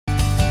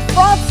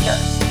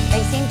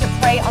seem to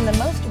prey on the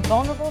most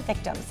vulnerable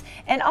victims,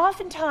 and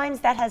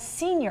oftentimes that has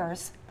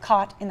seniors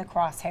caught in the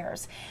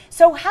crosshairs.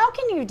 So how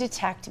can you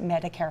detect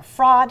Medicare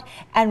fraud,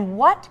 and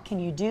what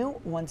can you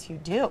do once you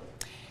do?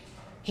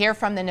 Here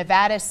from the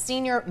Nevada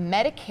Senior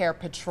Medicare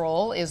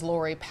Patrol is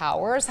Lori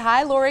Powers.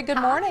 Hi, Lori. Good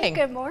morning.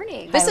 Good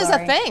morning. This is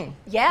a thing.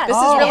 Yes. This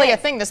is really a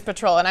thing, this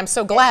patrol, and I'm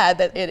so glad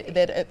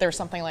that there's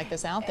something like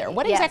this out there.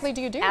 What exactly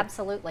do you do?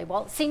 Absolutely.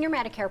 Well, Senior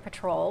Medicare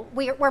Patrol,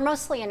 we're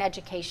mostly an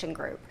education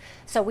group.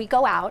 So we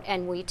go out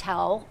and we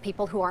tell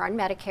people who are on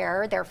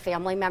Medicare, their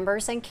family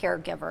members and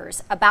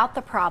caregivers, about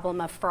the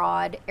problem of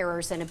fraud,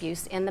 errors, and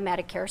abuse in the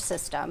Medicare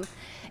system.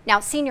 Now,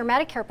 Senior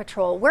Medicare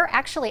Patrol, we're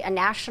actually a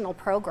national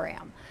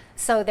program.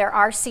 So there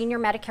are Senior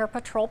Medicare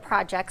Patrol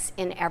projects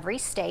in every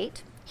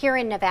state. Here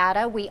in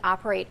Nevada, we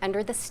operate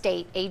under the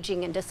State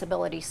Aging and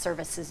Disability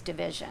Services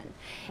Division.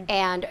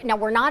 And now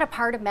we're not a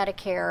part of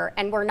Medicare,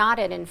 and we're not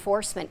an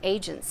enforcement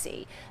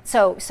agency.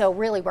 So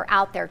really we're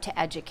out there to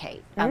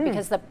educate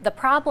because the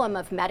problem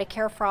of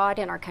Medicare fraud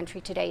in our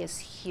country today is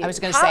huge. I was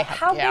going to say,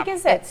 how big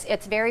is it?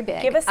 It's very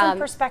big. Give us some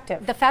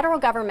perspective. The federal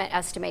government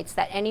estimates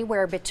that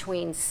anywhere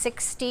between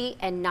 60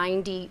 and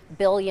 90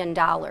 billion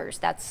dollars,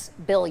 that's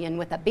billion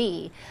with a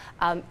B,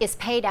 is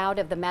paid out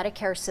of the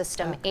Medicare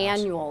system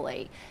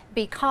annually,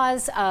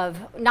 because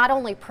of not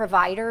only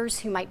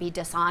providers who might be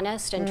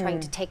dishonest and trying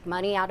to take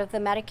money out of the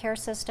Medicare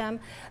system,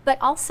 but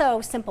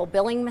also simple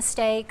billing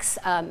mistakes.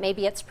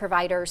 Maybe it's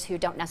providers who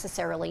don't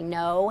necessarily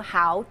know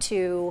how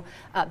to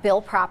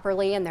bill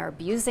properly and they're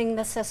abusing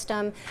the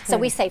system. So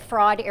we say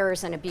fraud,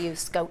 errors, and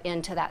abuse go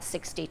into that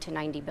 60 to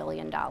 $90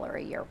 billion a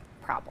year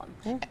problem.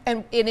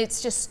 And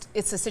it's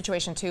a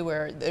situation too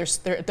where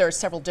there are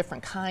several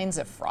different kinds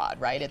of fraud,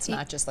 right? It's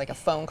not just like a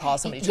phone call,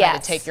 somebody trying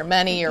to take your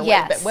money, or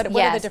what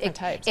are the different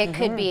types? It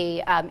could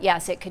be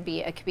it could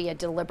be a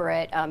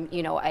deliberate,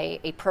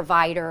 a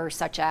provider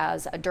such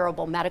as a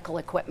durable medical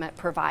equipment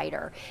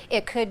provider.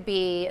 It could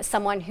be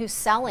someone who's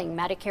selling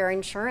Medicare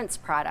insurance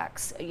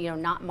products,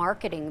 not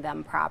marketing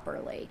them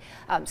properly.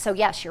 So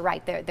yes, you're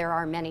right. There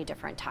are many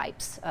different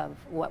types of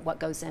what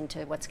goes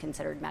into what's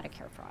considered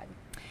Medicare fraud.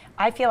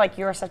 I feel like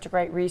you're such a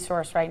great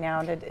resource right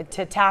now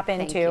to tap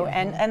into,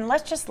 and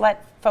let's just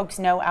let folks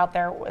know out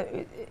there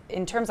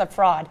in terms of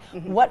fraud,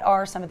 what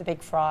are some of the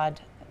big frauds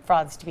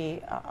to be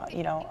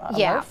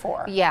alert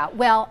for? Yeah,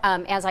 well,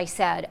 as I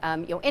said,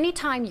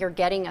 anytime you're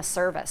getting a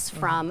service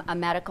from a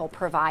medical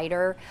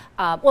provider,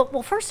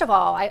 well, first of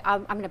all,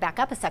 I'm going to back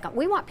up a second.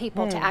 We want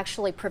people to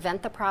actually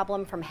prevent the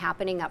problem from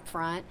happening up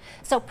front.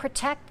 So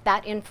protect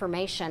that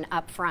information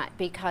up front,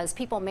 because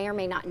people may or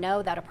may not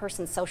know that a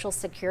person's social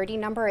security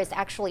number is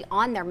actually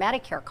on their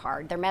Medicare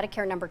card. Their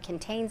Medicare number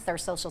contains their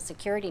social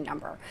security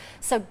number.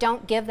 So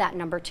don't give that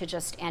number to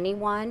just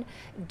anyone.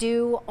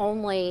 Do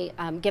only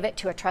give it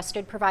to a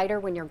trusted provider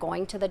when you're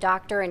going to the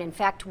doctor, and in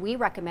fact we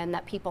recommend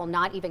that people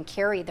not even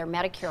carry their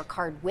Medicare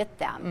card with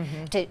them,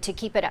 to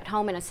keep it at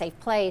home in a safe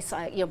place,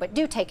 but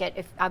do take it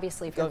if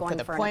you're going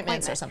for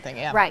appointments or something,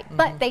 right.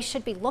 But they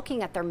should be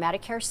looking at their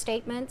Medicare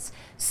statements.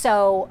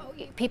 So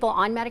people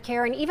on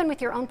Medicare, and even with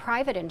your own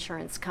private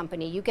insurance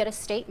company, you get a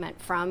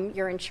statement from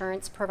your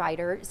insurance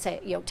provider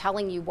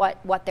telling you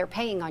what they're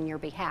paying on your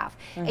behalf,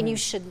 and you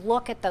should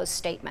look at those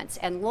statements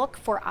and look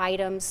for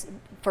items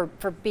for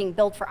being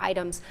billed for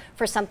items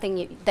for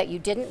something that you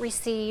didn't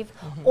receive,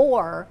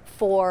 or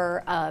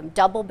for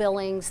double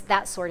billings,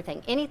 that sort of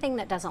thing. Anything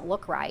that doesn't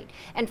look right.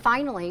 And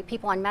finally,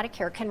 people on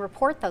Medicare can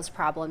report those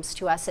problems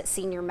to us at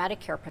Senior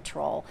Medicare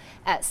Patrol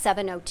at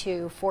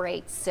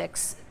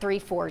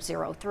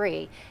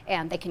 702-486-3403,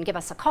 and they can give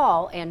us a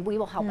call, and we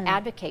will help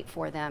advocate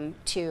for them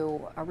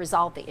to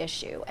resolve the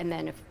issue. And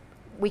then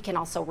we can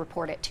also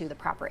report it to the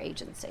proper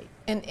agency.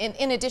 And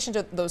in addition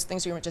to those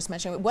things you were just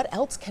mentioning, what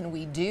else can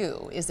we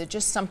do? Is it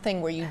just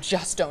something where you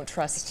just don't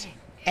trust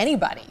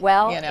anybody?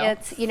 Well,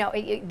 it's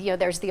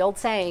there's the old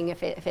saying,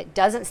 if it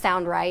doesn't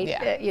sound right,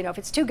 if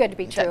it's too good to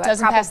be true, it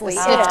doesn't pass the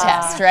sniff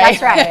test, right?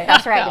 That's right.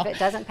 That's right. If it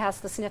doesn't pass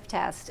the sniff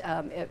test,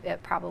 it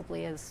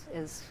probably is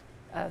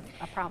a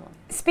problem.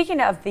 Speaking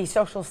of the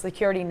social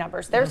security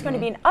numbers, there's going to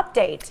be an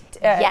update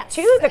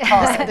to the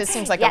card. This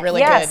seems like a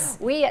really good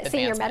We at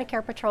Senior advancement.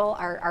 Medicare Patrol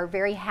are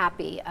very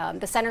happy.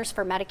 The Centers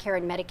for Medicare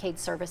and Medicaid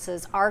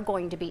Services are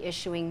going to be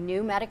issuing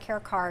new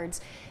Medicare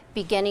cards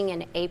beginning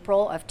in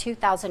April of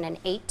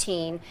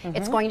 2018.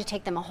 It's going to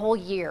take them a whole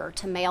year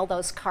to mail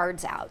those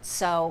cards out.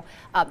 So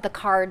the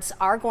cards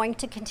are going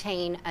to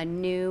contain a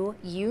new,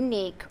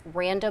 unique,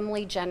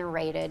 randomly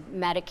generated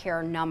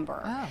Medicare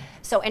number.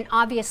 So, and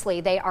obviously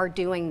they are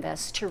doing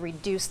this to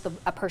reduce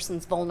a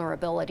person's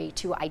vulnerability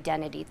to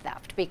identity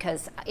theft,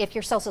 because if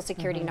your social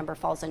security number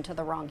falls into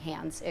the wrong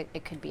hands,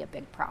 it could be a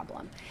big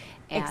problem.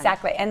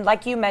 Exactly, and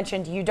like you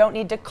mentioned, you don't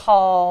need to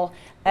call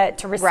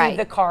to receive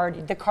the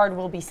card. The card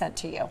will be sent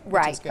to you.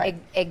 Right,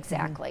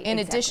 exactly. In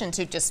addition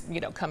to just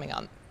coming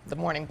on the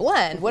Morning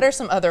Blend, what are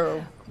some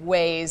other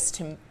ways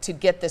to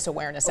get this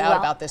awareness out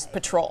about this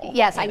patrol?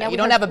 Yes, I know you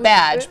don't have a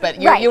badge,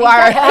 but you right,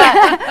 are.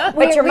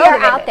 Exactly. we are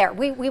out there.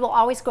 We will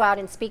always go out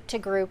and speak to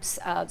groups,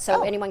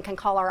 so anyone can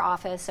call our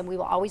office, and we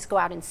will always go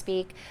out and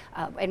speak.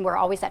 And we're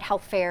always at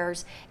health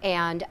fairs.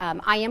 And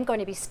I am going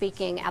to be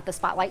speaking at the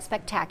Spotlight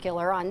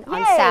Spectacular on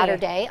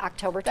Saturday,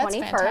 October 21st.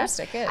 That's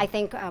fantastic. Good. I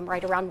think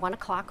right around 1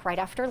 o'clock, right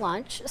after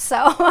lunch.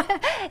 So,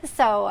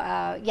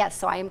 yes,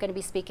 so I am going to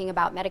be speaking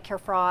about Medicare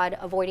fraud,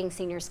 avoiding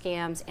senior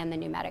scams, and the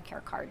new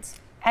Medicare cards.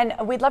 And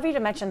we'd love you to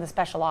mention the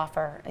special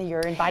offer.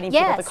 You're inviting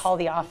people to call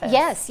the office.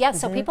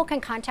 Yes. So people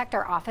can contact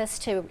our office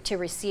to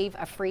receive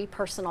a free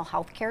personal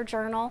health care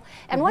journal.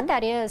 And what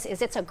that is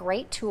it's a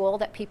great tool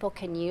that people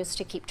can use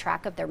to keep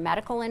track of their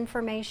medical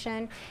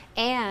information.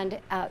 And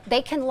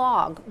they can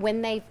log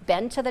when they've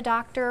been to the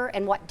doctor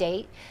and what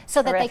date,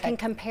 so that they can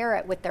compare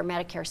it with their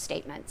Medicare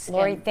statements.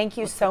 Lori, thank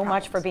you so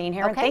much for being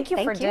here. Okay, and thank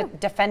you for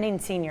defending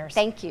seniors.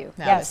 Thank you.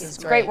 No, yes, it's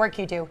great work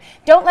you do.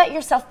 Don't let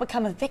yourself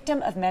become a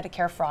victim of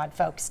Medicare fraud,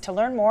 folks. To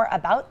learn more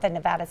about the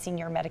Nevada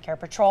Senior Medicare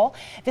Patrol,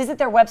 visit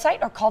their website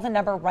or call the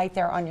number right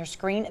there on your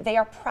screen. They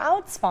are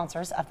proud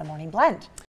sponsors of the Morning Blend.